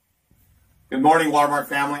Good morning, Watermark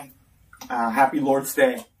family. Happy Lord's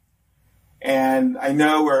Day. And I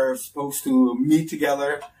know we're supposed to meet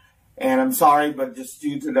together, and I'm sorry, but just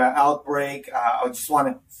due to the outbreak, I just want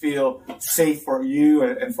to feel safe for you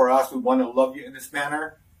and for us. We want to love you in this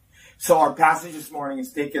manner. So our passage this morning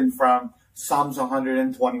is taken from Psalms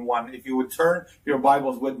 121. If you would turn your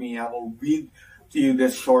Bibles with me, I will read to you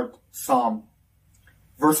this short psalm.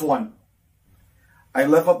 Verse 1. I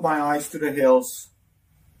lift up my eyes to the hills.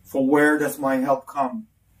 For where does my help come?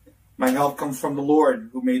 My help comes from the Lord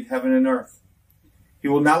who made heaven and earth. He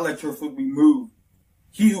will not let your foot be moved.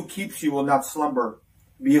 He who keeps you will not slumber.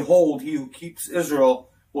 Behold, he who keeps Israel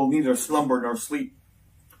will neither slumber nor sleep.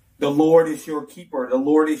 The Lord is your keeper. The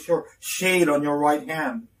Lord is your shade on your right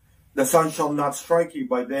hand. The sun shall not strike you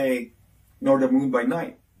by day, nor the moon by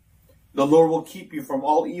night. The Lord will keep you from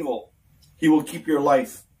all evil. He will keep your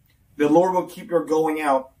life. The Lord will keep your going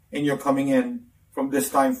out and your coming in from this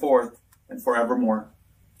time forth and forevermore.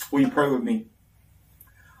 Will you pray with me?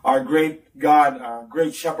 Our great God, our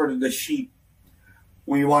great shepherd of the sheep,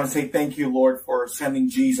 we want to say thank you, Lord, for sending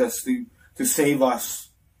Jesus to save us,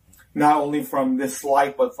 not only from this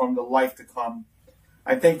life, but from the life to come.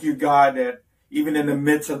 I thank you, God, that even in the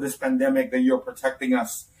midst of this pandemic, that you're protecting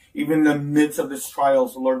us. Even in the midst of these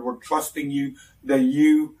trials, Lord, we're trusting you that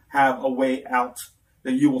you have a way out,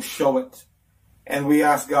 that you will show it. And we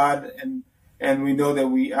ask, God, and we know that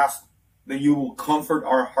we ask that you will comfort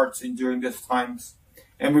our hearts during these times.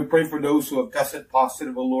 And we pray for those who have tested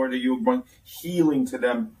positive, oh Lord, that you will bring healing to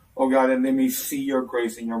them, oh God, and they may see your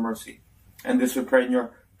grace and your mercy. And this we pray in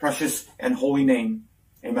your precious and holy name.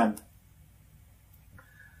 Amen.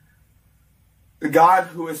 The God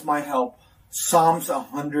who is my help. Psalms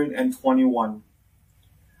 121.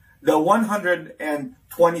 The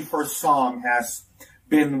 121st Psalm has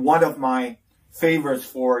been one of my favorites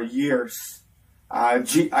for years. I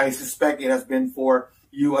suspect it has been for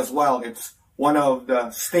you as well. It's one of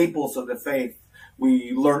the staples of the faith.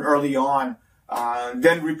 We learn early on,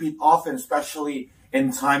 then repeat often, especially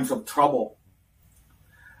in times of trouble.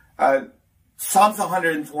 Psalms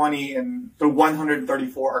 120 and through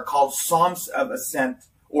 134 are called Psalms of Ascent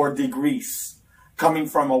or degrees, coming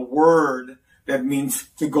from a word that means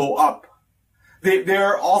to go up.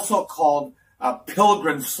 They're also called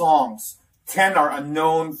pilgrim songs. 10 are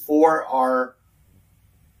unknown, 4 are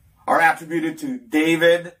attributed to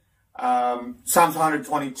David. Psalms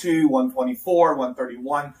 122, 124,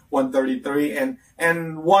 131, 133,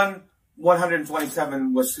 and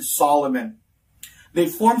 127 was to Solomon. They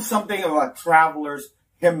formed something of a traveler's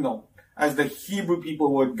hymnal, as the Hebrew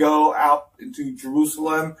people would go out into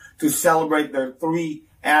Jerusalem to celebrate their 3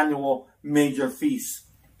 annual major feasts.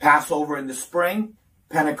 Passover in the spring,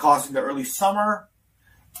 Pentecost in the early summer,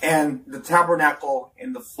 and the tabernacle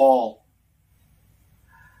in the fall.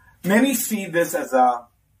 Many see this as a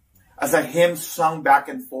hymn sung back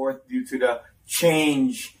and forth due to the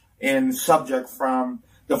change in subject from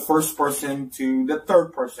the first person to the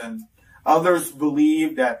third person. Others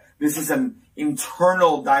believe that this is an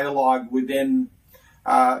internal dialogue within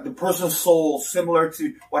the person's soul, similar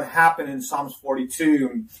to what happened in Psalms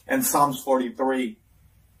 42 and Psalms 43.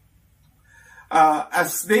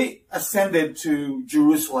 As they ascended to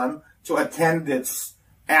Jerusalem to attend its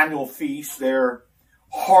annual feast, their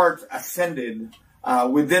heart ascended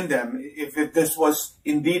within them. If this was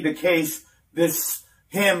indeed the case, this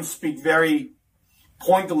hymn speaks very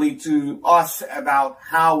pointedly to us about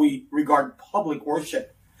how we regard public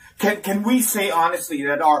worship. Can we say honestly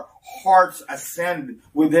that our hearts ascend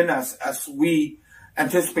within us as we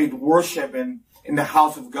anticipate worship in the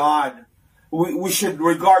house of God? We should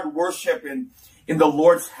regard worship in the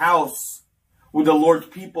Lord's house with the Lord's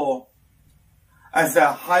people as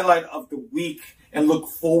a highlight of the week and look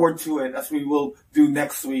forward to it as we will do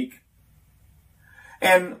next week.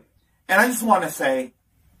 And I just want to say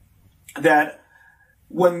that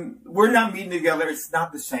when we're not meeting together, it's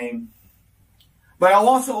not the same. But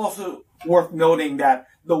also worth noting that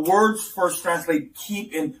the words first translated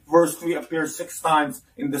keep in verse 3 appear 6 times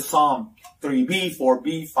in the Psalm. 3b,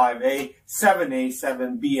 4b, 5a, 7a,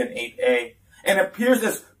 7b, and 8a. And appears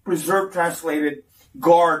as preserve translated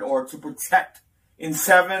guard or to protect. In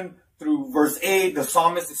 7 through verse 8, the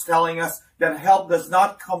psalmist is telling us that help does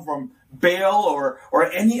not come from Baal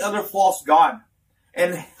or any other false god.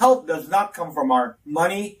 And help does not come from our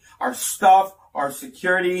money, our stuff, our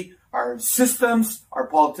security, our systems, our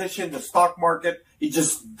politicians, the stock market. It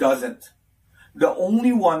just doesn't. The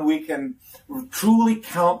only one we can truly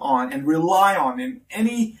count on and rely on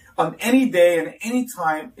on any day and any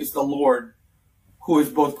time is the Lord, who is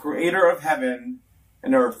both creator of heaven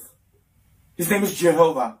and earth. His name is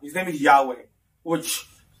Jehovah. His name is Yahweh, which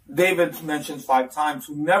David mentions 5 times,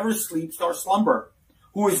 who never sleeps nor slumber,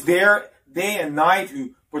 who is there day and night,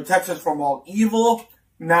 who protects us from all evil,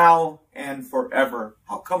 now and forever.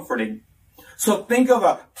 How comforting. So think of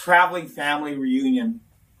a traveling family reunion.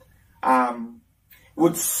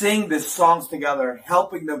 Would sing these songs together,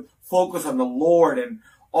 helping them focus on the Lord and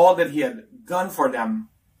all that He had done for them.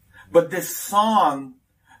 But this song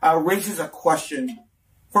raises a question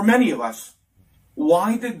for many of us.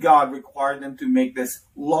 Why did God require them to make this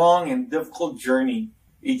long and difficult journey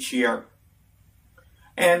each year?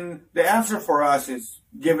 And the answer for us is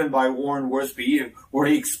given by Warren Wiersbe, where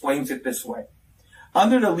he explains it this way.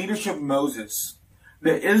 Under the leadership of Moses,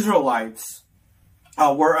 the Israelites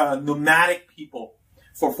were a nomadic people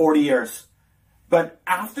for 40 years. But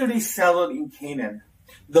after they settled in Canaan,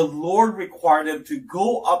 the Lord required them to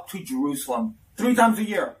go up to Jerusalem 3 times a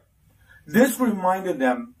year. This reminded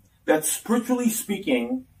them that spiritually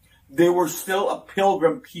speaking, they were still a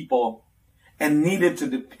pilgrim people and needed to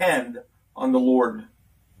depend on the Lord.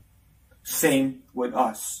 Same with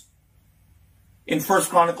us. In 1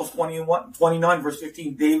 Chronicles 29 verse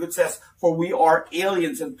 15, David says, "For we are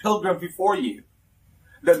aliens and pilgrims before you."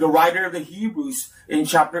 The writer of the Hebrews in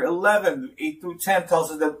chapter 11, 8 through 10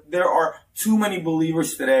 tells us that there are too many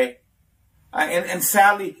believers today. And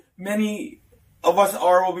sadly, many of us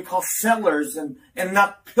are what we call settlers and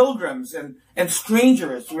not pilgrims and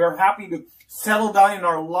strangers. We are happy to settle down in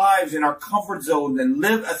our lives, in our comfort zones, and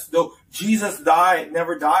live as though Jesus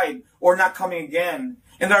never died, or not coming again,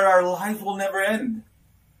 and that our life will never end.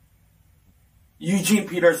 Eugene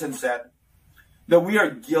Peterson said that we are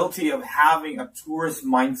guilty of having a tourist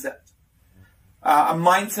mindset. A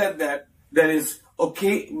mindset that is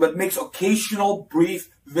okay, but makes occasional brief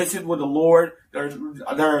visit with the Lord.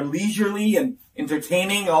 That are leisurely and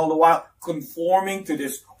entertaining, all the while conforming to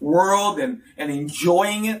this world and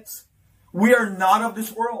enjoying it. We are not of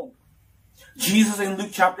this world. Jesus in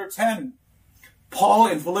Luke chapter 10. Paul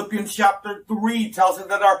in Philippians chapter 3 tells us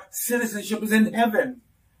that our citizenship is in heaven.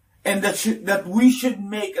 And that we should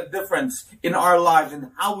make a difference in our lives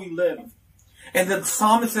and how we live. And the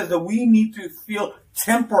psalmist says that we need to feel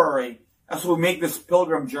temporary as we make this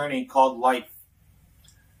pilgrim journey called life.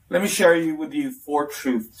 Let me share with you 4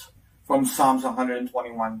 truths from Psalms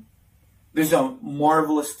 121. There's a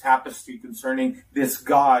marvelous tapestry concerning this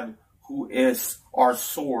God who is our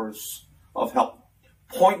source of help.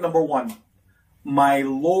 Point number 1. My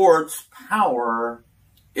Lord's power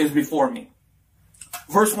is before me.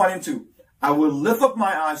 Verse 1 and 2. I will lift up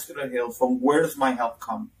my eyes to the hills. From where does my help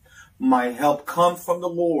come? My help comes from the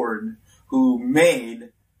Lord who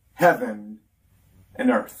made heaven and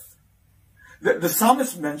earth. The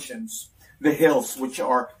psalmist mentions the hills, which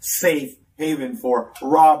are safe haven for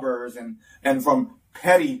robbers and from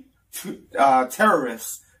petty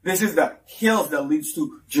terrorists. This is the hills that leads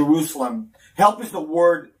to Jerusalem. Help is the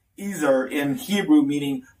word Ezer in Hebrew,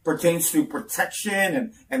 meaning pertains to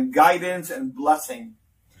protection and guidance and blessing.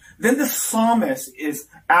 Then the psalmist is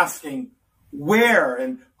asking, where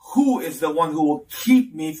and who is the one who will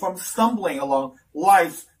keep me from stumbling along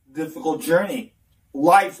life's difficult journey,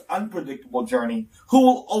 life's unpredictable journey? Who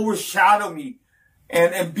will overshadow me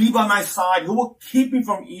and be by my side? Who will keep me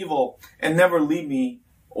from evil and never leave me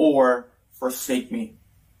or forsake me?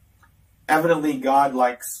 Evidently, God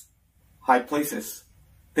likes high places.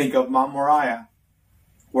 Think of Mount Moriah,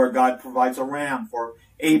 where God provides a ram for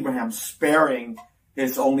Abraham, sparing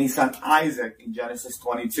his only son Isaac in Genesis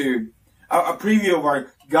 22. A preview of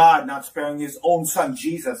our God not sparing his own son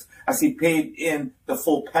Jesus as he paid in the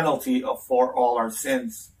full penalty for all our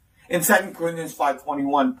sins. In 2 Corinthians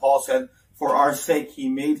 5:21, Paul said, "For our sake he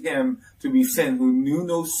made him to be sin who knew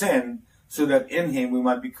no sin, so that in him we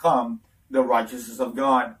might become the righteousness of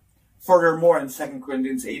God." Furthermore, in 2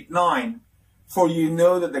 Corinthians 8:9, "For you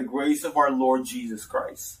know that the grace of our Lord Jesus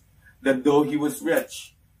Christ, that though he was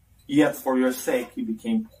rich, yet for your sake he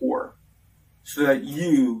became poor, so that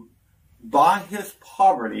you, by his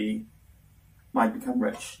poverty, might become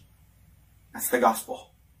rich." That's the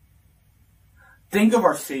gospel. Think of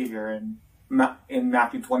our Savior in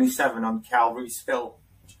Matthew 27 on Calvary's Hill,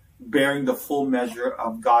 bearing the full measure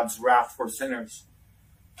of God's wrath for sinners.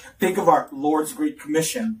 Think of our Lord's Great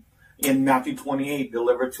Commission in Matthew 28,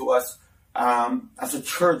 delivered to us as a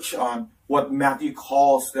church on what Matthew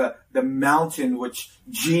calls the mountain which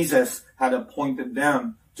Jesus had appointed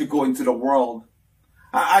them to go into the world.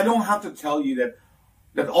 I don't have to tell you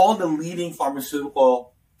that all the leading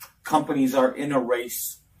pharmaceutical companies are in a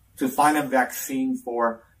race to find a vaccine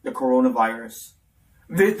for the coronavirus.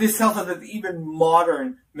 This tells us that even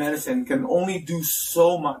modern medicine can only do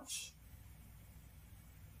so much.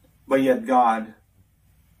 But yet God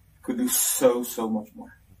could do so much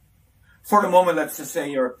more. For the moment, let's just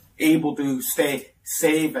say you're able to stay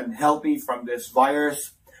safe and healthy from this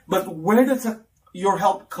virus. But where does your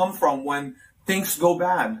help come from when things go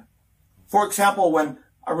bad? For example, when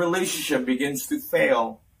a relationship begins to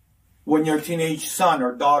fail, when your teenage son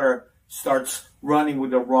or daughter starts running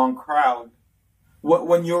with the wrong crowd,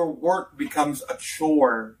 when your work becomes a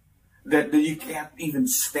chore that you can't even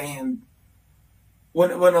stand,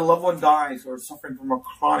 when a loved one dies or suffering from a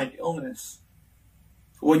chronic illness,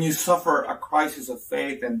 when you suffer a crisis of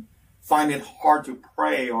faith and find it hard to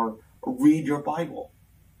pray or read your Bible,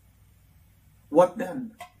 what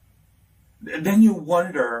then? Then you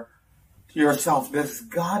wonder to yourself, does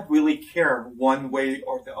God really care one way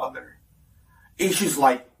or the other? Issues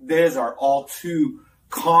like this are all too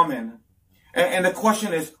common. And the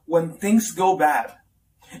question is, when things go bad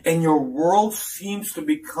and your world seems to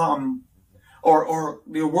become, or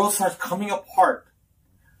your world starts coming apart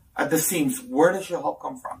at the seams, where does your help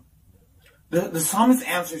come from? The psalmist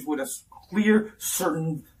answers with a clear,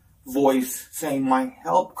 certain voice saying, my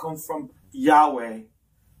help comes from Yahweh,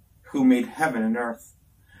 who made heaven and earth.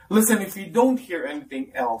 Listen, if you don't hear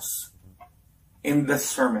anything else in this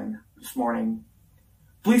sermon this morning,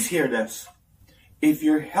 please hear this. If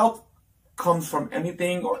your help comes from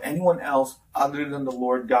anything or anyone else other than the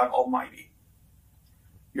Lord God Almighty,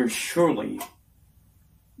 you'll surely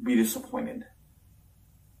be disappointed.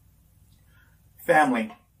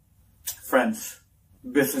 Family, friends,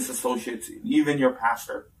 business associates, even your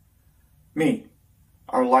pastor, me,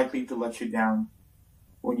 are likely to let you down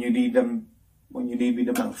when you need them, when you need me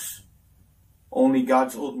the most. Only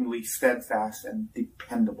God's ultimately steadfast and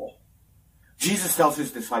dependable. Jesus tells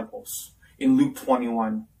his disciples in Luke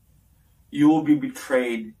 21, you will be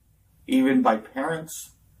betrayed even by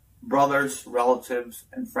parents, brothers, relatives,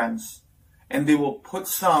 and friends, and they will put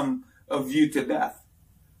some of you to death.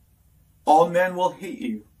 All men will hate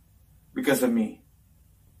you because of me,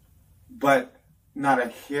 but not a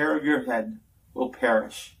hair of your head will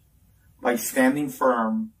perish. By standing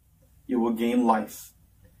firm, you will gain life.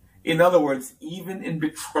 In other words, even in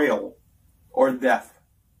betrayal or death,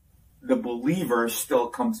 the believer still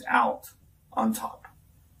comes out on top.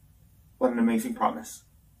 What an amazing promise.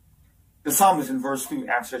 The psalmist in verse 2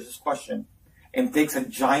 answers this question and takes a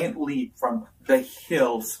giant leap from the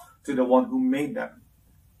hills to the one who made them,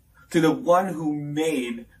 to the one who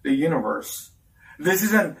made the universe. This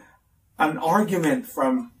is an argument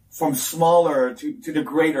from smaller to the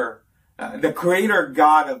greater. The creator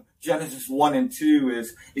God of Genesis 1 and 2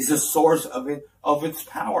 is the source of its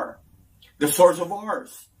power, the source of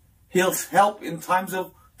ours. He'll help in times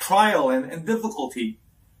of trial and difficulty.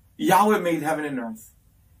 Yahweh made heaven and earth.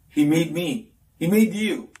 He made me. He made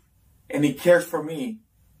you. And he cares for me.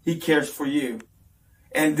 He cares for you.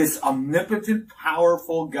 And this omnipotent,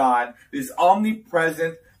 powerful God, this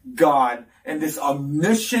omnipresent God, and this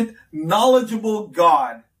omniscient, knowledgeable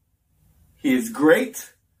God, he is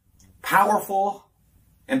great, powerful,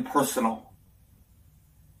 and personal.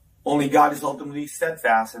 Only God is ultimately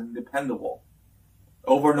steadfast and dependable.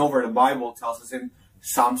 Over and over, the Bible tells us in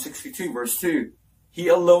Psalm 62, verse 2, he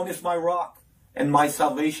alone is my rock and my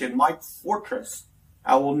salvation, my fortress.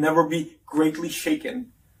 I will never be greatly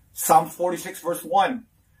shaken. Psalm 46, verse 1,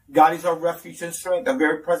 God is our refuge and strength, a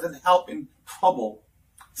very present help in trouble.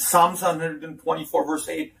 Psalms 124, verse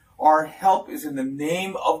 8, our help is in the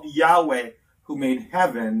name of Yahweh, who made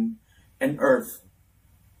heaven and earth.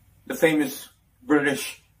 The famous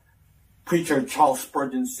British preacher Charles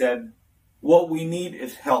Spurgeon said, what we need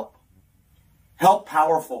is help. Help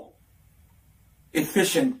powerful,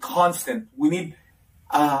 efficient, constant. We need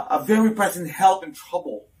a very present help in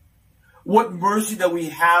trouble. What mercy that we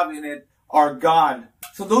have in it, our God.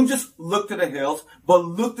 So don't just look to the hills, but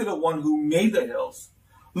look to the one who made the hills.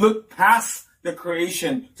 Look past the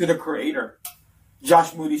creation to the creator.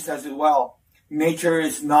 Josh Moody says it well. Nature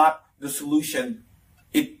is not the solution.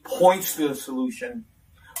 It points to the solution.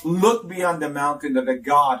 Look beyond the mountain to the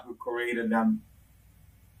God who created them.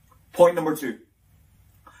 Point number 2.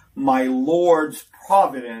 My Lord's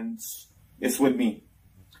providence is with me.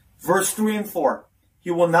 Verse 3 and 4.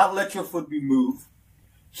 He will not let your foot be moved.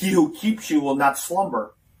 He who keeps you will not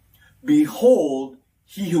slumber. Behold,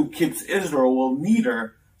 he who keeps Israel will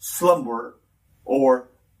neither slumber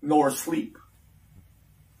nor sleep.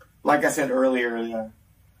 Like I said earlier,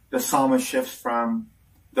 the psalmist shifts from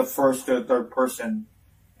the first to the third person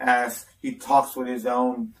as he talks with his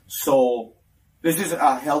own soul. This is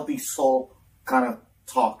a healthy soul kind of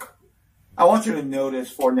talk. I want you to notice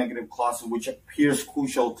 4 negative clauses which appears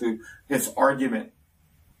crucial to his argument.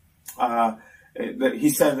 He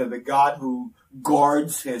said that the God who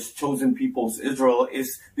guards his chosen peoples, Israel,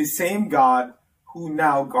 is the same God who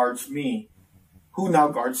now guards me, who now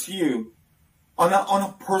guards you on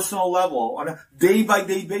a personal level, on a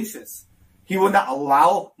day-by-day basis. He will not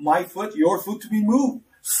allow my foot, your foot to be moved,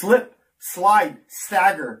 slip, slide,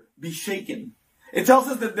 stagger, be shaken. It tells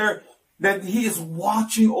us that he is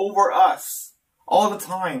watching over us all the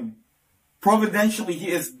time. Providentially, he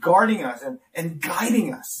is guarding us and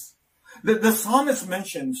guiding us. The psalmist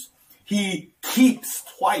mentions he keeps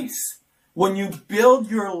twice. When you build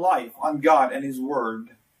your life on God and his word,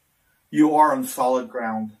 you are on solid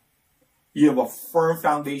ground. You have a firm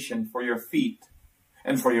foundation for your feet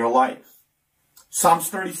and for your life. Psalms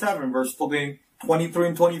 37, verse 23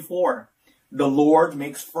 and 24. The Lord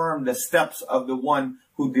makes firm the steps of the one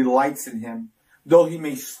who delights in him. Though he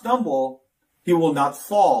may stumble, he will not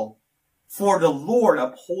fall, for the Lord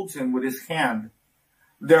upholds him with his hand.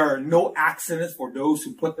 There are no accidents for those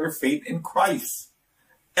who put their faith in Christ.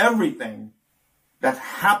 Everything that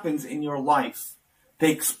happens in your life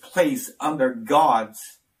takes place under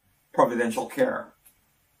God's providential care.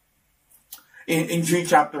 In Jude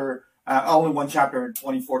chapter, only one chapter,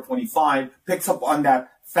 24-25, picks up on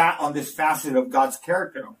this facet of God's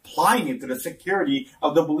character, applying it to the security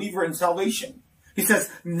of the believer in salvation. He says,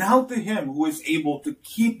 now to him who is able to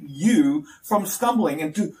keep you from stumbling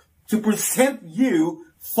and to present you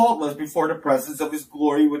faultless before the presence of his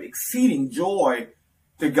glory with exceeding joy,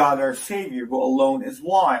 to God our Savior, who alone is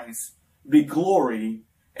wise, be glory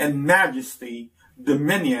and majesty,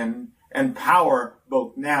 dominion and power,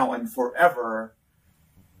 both now and forever.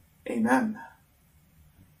 Amen.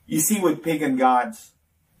 You see, with pagan gods,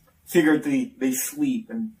 figuratively, they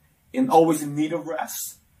sleep and always in need of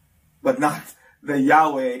rest, but not the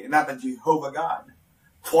Yahweh, not the Jehovah God.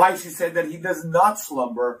 Twice he said that he does not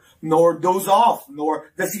slumber, nor doze off,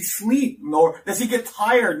 nor does he sleep, nor does he get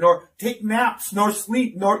tired, nor take naps, nor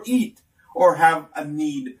sleep, nor eat, or have a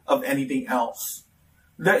need of anything else.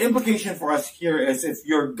 The implication for us here is if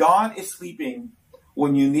your God is sleeping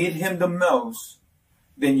when you need him the most,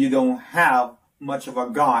 then you don't have much of a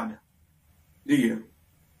God, do you?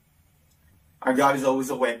 Our God is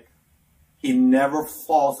always awake. He never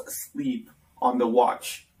falls asleep on the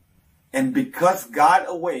watch. And because God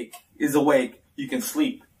is awake, you can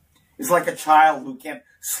sleep. It's like a child who can't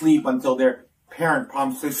sleep until their parent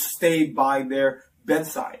promises to stay by their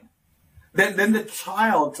bedside. Then the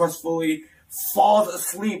child trustfully falls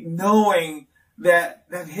asleep knowing that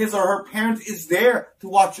his or her parent is there to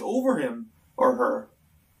watch over him or her.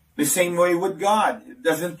 The same way with God. It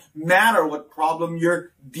doesn't matter what problem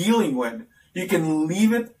you're dealing with. You can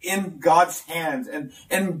leave it in God's hands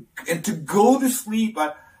and to go to sleep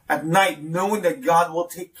at night knowing that God will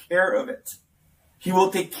take care of it. He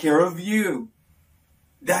will take care of you.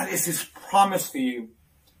 That is his promise to you.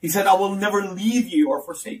 He said, I will never leave you or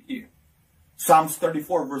forsake you. Psalms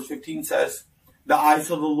 34 verse 15 says, the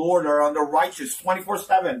eyes of the Lord are on the righteous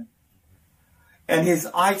 24/7. And his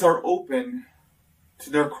eyes are open to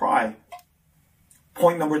their cry.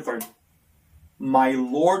 Point number 3. My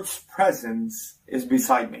Lord's presence is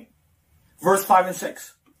beside me. Verse 5 and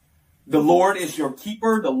 6. The Lord is your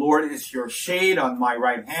keeper. The Lord is your shade on my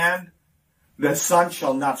right hand. The sun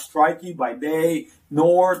shall not strike you by day,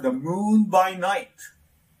 nor the moon by night.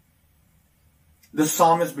 The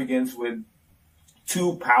psalmist begins with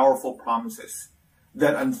two powerful promises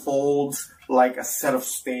that unfolds like a set of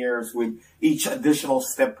stairs, with each additional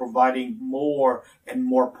step providing more and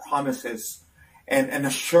more promises and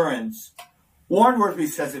assurance. Warren Wiersbe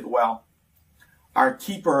says it well. Our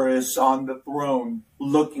keeper is on the throne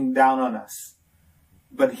looking down on us,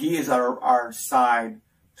 but he is at our side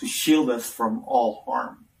to shield us from all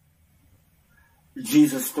harm.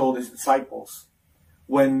 Jesus told his disciples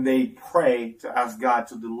when they pray to ask God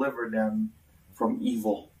to deliver them from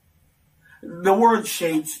evil. The word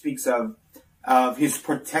shade speaks of his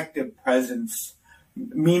protective presence,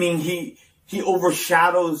 meaning he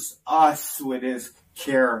overshadows us with his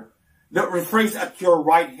care. The phrase at your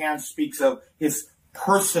right hand speaks of his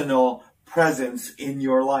personal presence in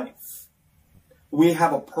your life. We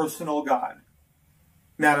have a personal God,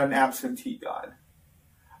 not an absentee God.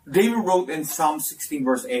 David wrote in Psalm 16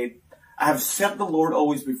 verse 8, I have set the Lord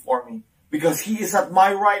always before me, because he is at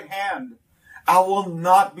my right hand. I will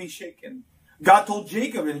not be shaken. God told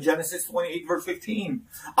Jacob in Genesis 28 verse 15,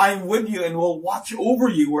 I am with you and will watch over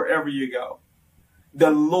you wherever you go.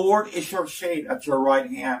 The Lord is your shade at your right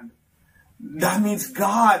hand. That means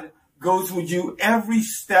God goes with you every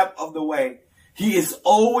step of the way. He is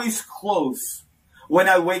always close. When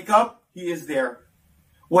I wake up, he is there.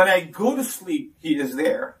 When I go to sleep, he is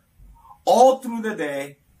there. All through the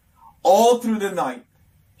day, all through the night,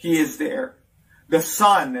 he is there. The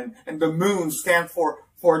sun and the moon stand for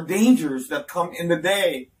for dangers that come in the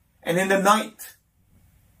day and in the night.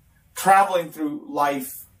 Traveling through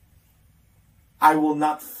life, I will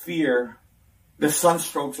not fear the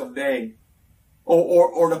sunstrokes of day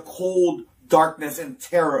or the cold darkness and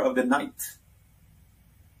terror of the night,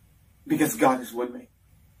 because God is with me.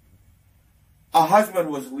 A husband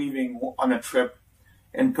was leaving on a trip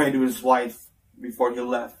and prayed to his wife before he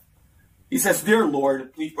left. He says, "Dear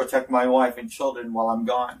Lord, please protect my wife and children while I'm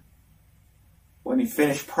gone." When he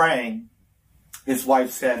finished praying, his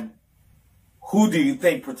wife said, "Who do you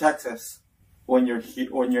think protects us when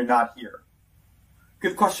you're not here?"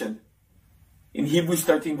 Good question. In Hebrews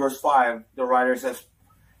 13 verse 5, the writer says,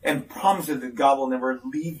 "And promises that God will never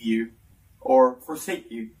leave you or forsake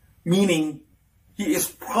you." Meaning, he is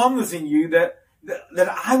promising you that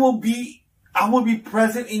I will be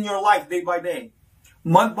present in your life day by day,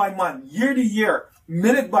 month by month, year to year,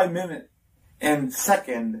 minute by minute, and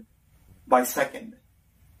second by second.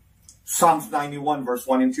 Psalms 91 verse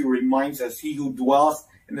 1 and 2 reminds us, "He who dwells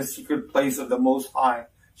in the secret place of the Most High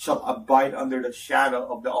shall abide under the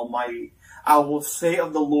shadow of the Almighty. I will say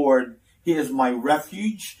of the Lord, He is my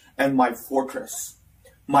refuge and my fortress.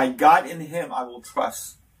 My God, in Him I will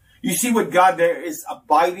trust." You see, with God there is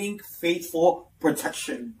abiding, faithful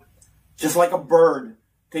protection. Just like a bird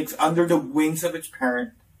takes under the wings of its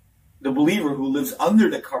parent, the believer who lives under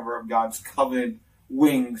the cover of God's covenant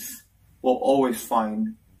wings will always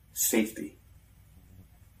find safety.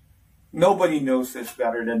 Nobody knows this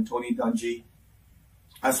better than Tony Dungy.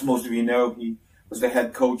 As most of you know, he was the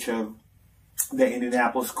head coach of the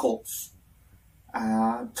Indianapolis Colts.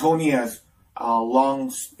 Tony has a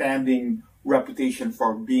long-standing reputation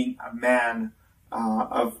for being a man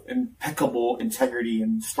of impeccable integrity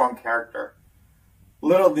and strong character.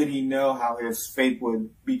 Little did he know how his faith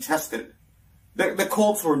would be tested. The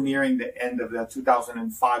Colts were nearing the end of the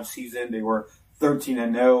 2005 season. They were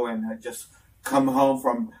 13-0 and had just come home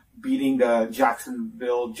from beating the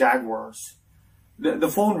Jacksonville Jaguars. The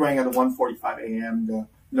phone rang at 1:45 a.m. The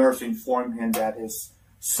nurse informed him that his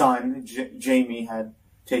son, Jamie, had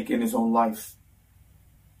taken his own life.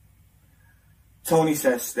 Tony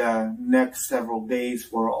says the next several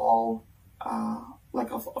days were all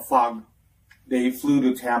like a fog. They flew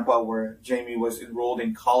to Tampa, where Jamie was enrolled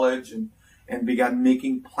in college, and began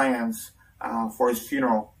making plans for his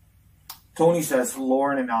funeral. Tony says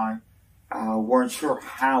Lauren and I weren't sure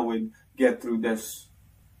how we'd get through this,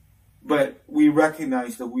 but we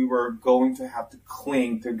recognized that we were going to have to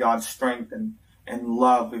cling to God's strength and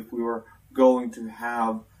love if we were going to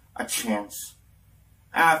have a chance.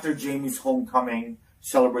 After Jamie's homecoming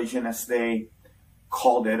celebration, as they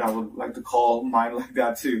called it, I would like to call mine like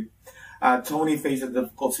that too, Tony faced a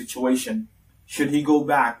difficult situation. Should he go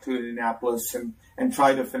back to Indianapolis and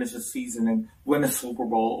try to finish the season and win a Super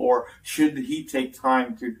Bowl, or should he take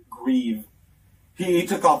time to grieve? He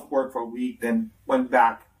took off work for a week, then went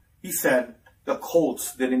back. He said, "The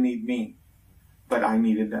Colts didn't need me, but I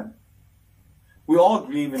needed them." We all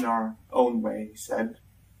grieve in our own way, he said.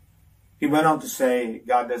 He went on to say,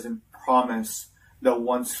 God doesn't promise that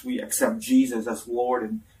once we accept Jesus as Lord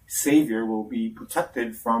and Savior, we'll be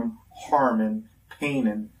protected from harm and pain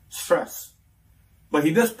and stress. But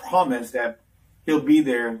He does promise that He'll be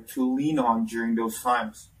there to lean on during those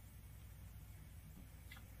times.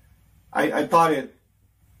 I thought it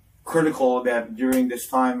critical that during this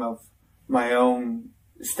time of my own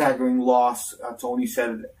staggering loss, Tony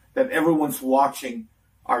said that everyone's watching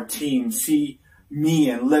our team see me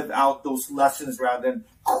and live out those lessons rather than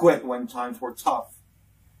quit when times were tough.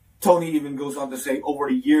 Tony even goes on to say, over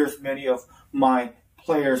the years, many of my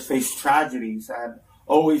players faced tragedies. I had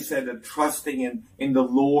always said that trusting in the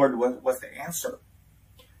Lord was the answer.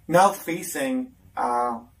 Now facing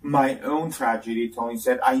my own tragedy, Tony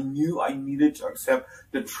said, I knew I needed to accept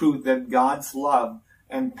the truth that God's love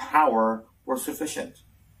and power were sufficient.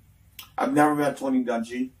 I've never met Tony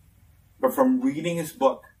Dungy, but from reading his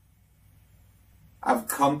book, I've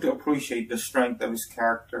come to appreciate the strength of his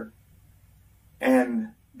character and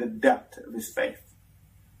the depth of his faith.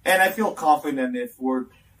 And I feel confident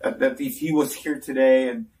that if he was here today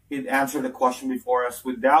and he'd answer the question before us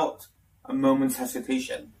without a moment's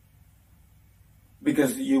hesitation.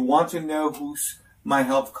 Because you want to know whose my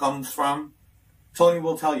help comes from? Tony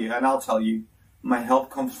will tell you, and I'll tell you, my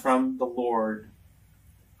help comes from the Lord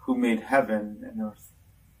who made heaven and earth.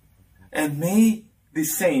 And may the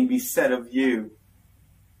same be said of you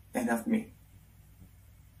and of me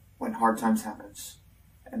when hard times happens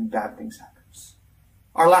and bad things happens.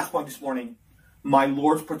 Our last point this morning, my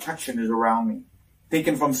Lord's protection is around me.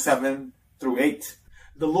 Taken from 7 through 8.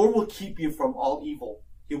 The Lord will keep you from all evil.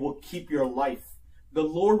 He will keep your life. The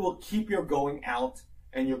Lord will keep your going out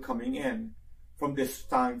and your coming in, from this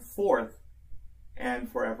time forth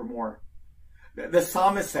and forevermore. The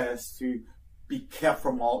psalmist says to be kept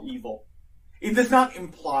from all evil. It does not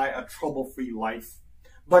imply a trouble-free life,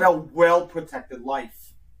 but a well-protected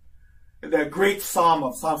life. The great psalm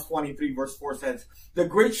of Psalms 23 verse 4 says, the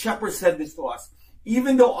great shepherd said this to us,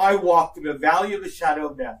 even though I walk through the valley of the shadow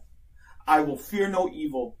of death, I will fear no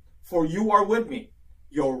evil, for you are with me.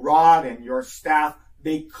 Your rod and your staff,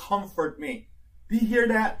 they comfort me. Do you hear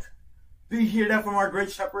that? Do you hear that from our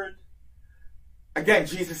great shepherd? Again,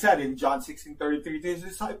 Jesus said in John 16:33 to his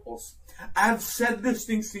disciples, I have said these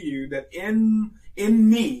things to you that in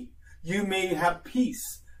me you may have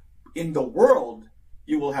peace. In the world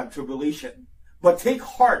you will have tribulation. But take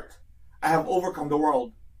heart, I have overcome the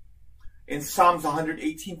world. In Psalms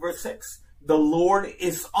 118 verse 6, the Lord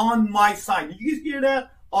is on my side. Did you hear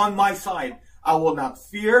that? On my side. I will not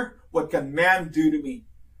fear. What can man do to me?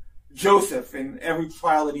 Joseph, in every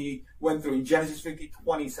trial that he went through, in Genesis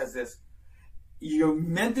 50:20 says this, you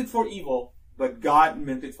meant it for evil, but God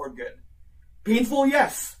meant it for good. Painful,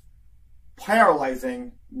 yes.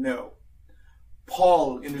 Paralyzing, no.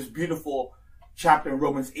 Paul, in this beautiful chapter in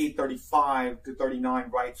Romans 8:35 to 39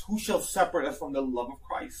 writes, who shall separate us from the love of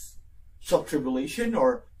Christ? Shall tribulation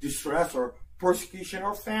or distress or persecution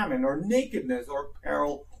or famine or nakedness or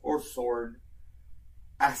peril or sword?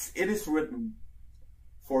 As it is written,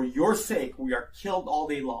 for your sake we are killed all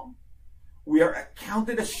day long. We are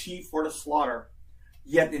accounted as sheep for the slaughter.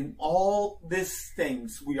 Yet in all these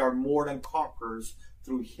things we are more than conquerors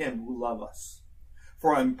through him who loved us.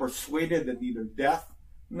 For I am persuaded that neither death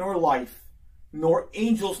nor life, nor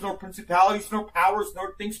angels, nor principalities, nor powers,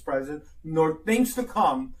 nor things present, nor things to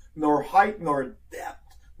come, nor height, nor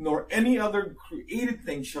depth, nor any other created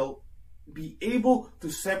thing shall be able to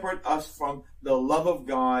separate us from the love of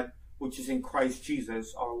God, which is in Christ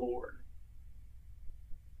Jesus our Lord.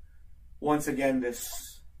 Once again,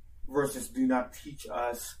 these verses do not teach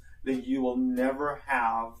us that you will never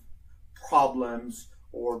have problems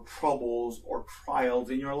or troubles or trials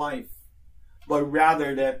in your life, but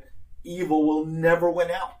rather that evil will never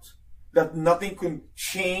win out, that nothing can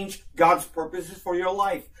change God's purposes for your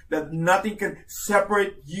life, that nothing can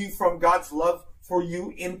separate you from God's love for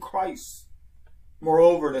you in Christ.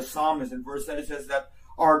 Moreover, the psalmist in verse 9 says that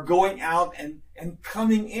are going out and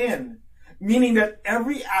coming in, meaning that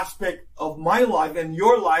every aspect of my life and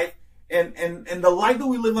your life and the life that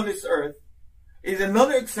we live on this earth is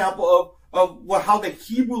another example of how the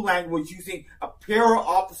Hebrew language using a pair of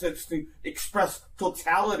opposites to express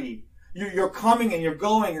totality. You're coming and you're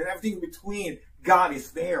going and everything in between, God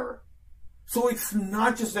is there. So it's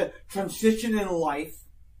not just a transition in life.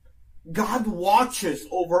 God watches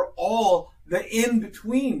over all the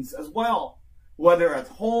in-betweens as well. Whether at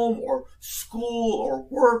home or school or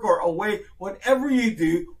work or away, whatever you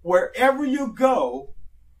do, wherever you go,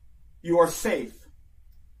 you are safe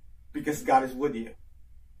because God is with you.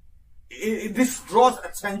 This draws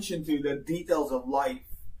attention to the details of life,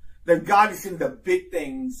 that God is in the big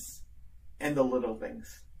things and the little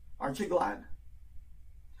things. Aren't you glad?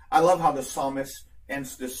 I love how the psalmist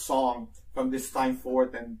ends this song, from this time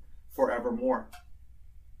forth and forevermore.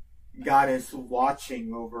 God is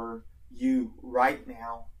watching over you right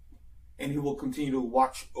now, and he will continue to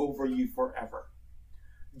watch over you forever.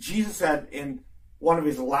 Jesus said in one of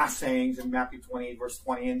his last sayings in Matthew 28 verse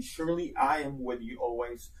 20, and surely I am with you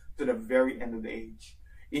always to the very end of the age.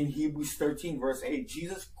 In Hebrews 13 verse 8,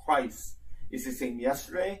 Jesus Christ is the same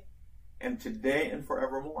yesterday and today and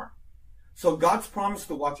forevermore. So God's promise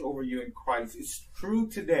to watch over you in Christ is true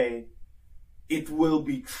today. It will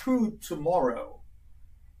be true tomorrow,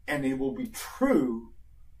 and it will be true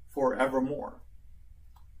forevermore.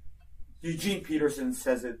 Eugene Peterson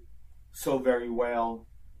says it so very well.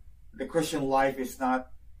 The Christian life is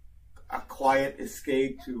not a quiet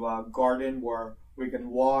escape to a garden where we can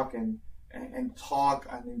walk and talk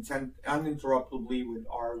uninterruptedly with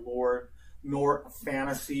our Lord, nor a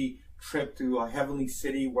fantasy trip to a heavenly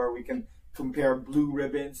city where we can compare blue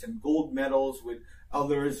ribbons and gold medals with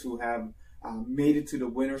others who have made it to the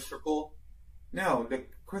winner's circle. No, the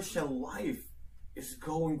Christian life is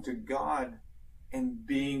going to God and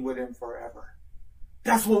being with him forever.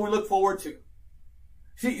 That's what we look forward to.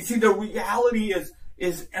 See, the reality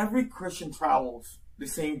is every Christian travels the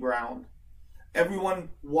same ground. Everyone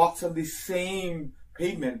walks on the same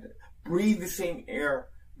pavement, breathe the same air,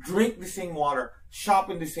 drink the same water, shop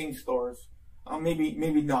in the same stores.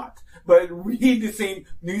 Maybe not, but read the same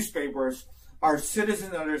newspapers, are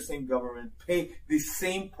citizens under the same government, pay the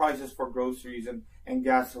same prices for groceries and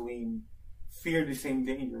gasoline, fear the same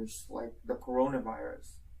dangers like the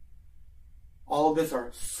coronavirus. All of this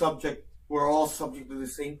are subject We're all subject to the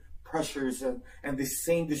same pressures and the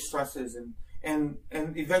same distresses, and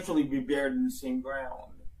eventually be buried in the same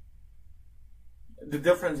ground. The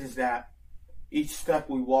difference is that each step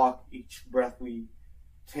we walk, each breath we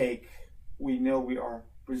take, we know we are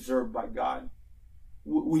preserved by God.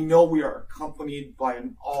 We know we are accompanied by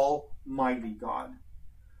an almighty God.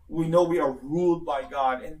 We know we are ruled by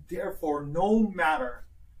God, and therefore, no matter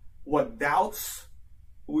what doubts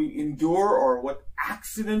we endure or what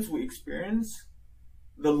accidents we experience,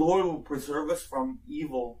 the Lord will preserve us from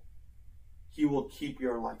evil. He will keep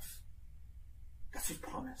your life. That's His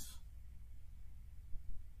promise.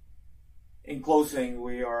 In closing,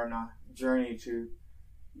 we are on a journey to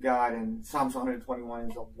God, and Psalms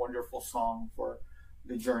 121 is a wonderful song for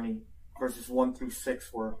the journey. Verses 1 through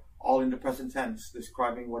 6 were all in the present tense,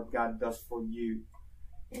 describing what God does for you.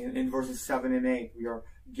 And in verses 7 and 8, we are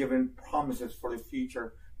given promises for the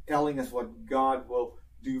future, telling us what God will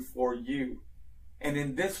do for you. And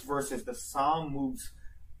in these verses, the psalm moves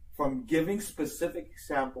from giving specific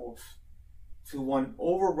examples to one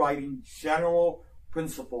overriding general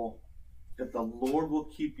principle that the Lord will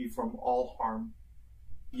keep you from all harm.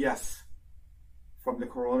 Yes, from the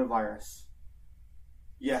coronavirus.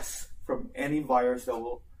 Yes, from any virus that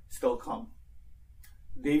will still come.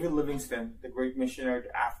 David Livingstone, the great missionary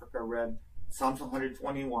to Africa, read Psalms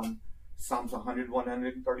 121, Psalms 100,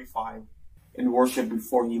 135 in worship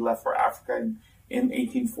before he left for Africa in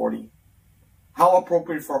 1840. How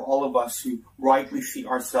appropriate for all of us who rightly see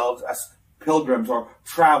ourselves as pilgrims or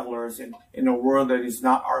travelers in a world that is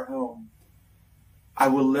not our home. I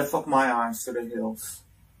will lift up my eyes to the hills,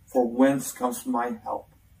 for whence comes my help.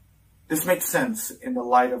 This makes sense in the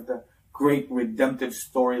light of the great redemptive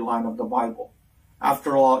storyline of the Bible.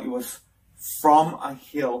 After all, it was from a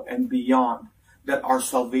hill and beyond that our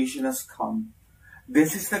salvation has come.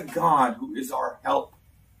 This is the God who is our help.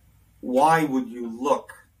 Why would you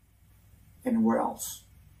look anywhere else?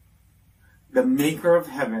 The maker of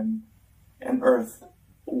heaven and earth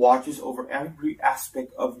watches over every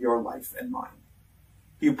aspect of your life and mine.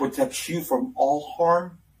 He protects you from all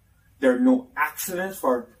harm. There are no accidents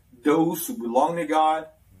for those who belong to God.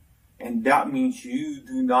 And that means you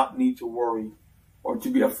do not need to worry or to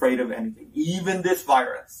be afraid of anything. Even this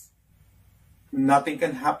virus. Nothing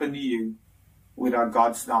can happen to you without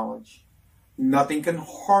God's knowledge. Nothing can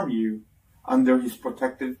harm you under His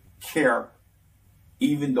protective care.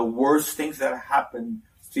 Even the worst things that happen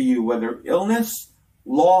to you, whether illness,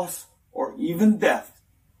 loss, or even death,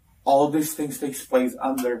 all these things take place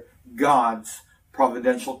under God's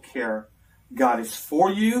providential care. God is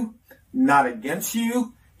for you, not against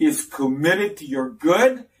you. He is committed to your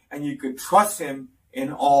good, and you can trust Him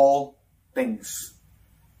in all things.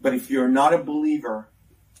 But if you're not a believer,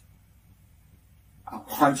 I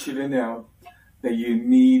want you to know that you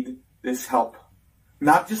need this help.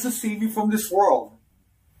 Not just to save you from this world,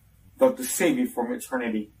 but to save you from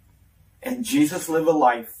eternity. And Jesus lived a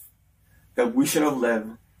life that we should have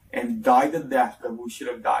lived and died the death that we should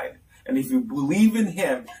have died. And if you believe in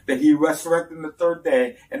Him, that He resurrected on the third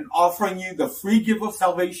day and offering you the free gift of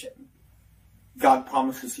salvation, God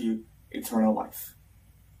promises you eternal life.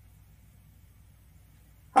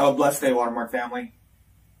 Have a blessed day, Watermark family.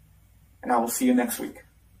 And I will see you next week.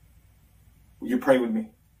 Will you pray with me?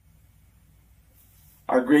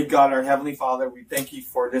 Our great God, our Heavenly Father, we thank You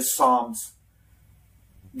for this Psalms.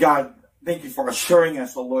 God, thank You for assuring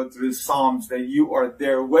us, O Lord, through the Psalms that You are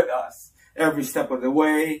there with us every step of the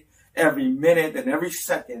way, every minute and every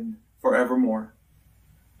second forevermore.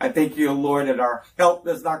 I thank You, O Lord, that our help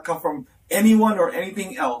does not come from anyone or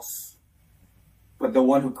anything else, but the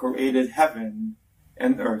one who created heaven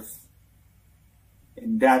and earth.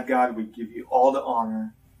 In that, God, we give You all the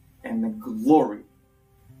honor and the glory.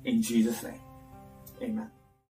 In Jesus' name, amen.